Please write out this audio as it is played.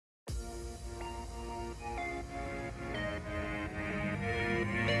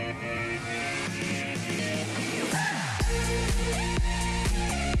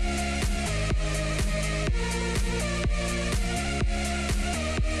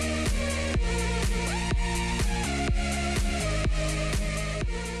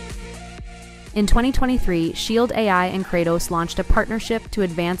In 2023, Shield AI and Kratos launched a partnership to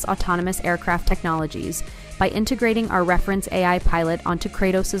advance autonomous aircraft technologies by integrating our reference AI pilot onto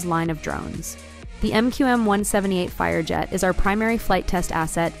Kratos' line of drones. The MQM-178 Firejet is our primary flight test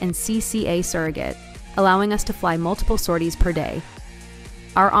asset and CCA surrogate, allowing us to fly multiple sorties per day.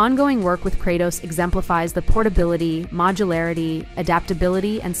 Our ongoing work with Kratos exemplifies the portability, modularity,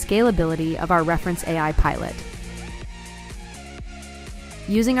 adaptability, and scalability of our reference AI pilot.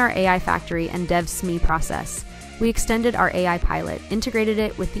 Using our AI factory and dev-SME process, we extended our AI pilot, integrated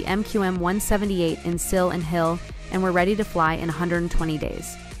it with the MQM-178 in SIL and HIL, and we're ready to fly in 120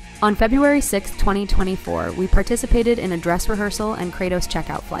 days. On February 6, 2024, we participated in a dress rehearsal and Kratos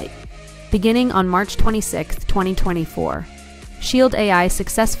checkout flight. Beginning on March 26, 2024, Shield AI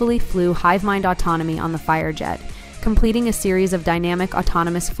successfully flew Hivemind autonomy on the Firejet, completing a series of dynamic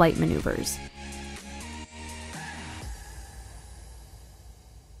autonomous flight maneuvers.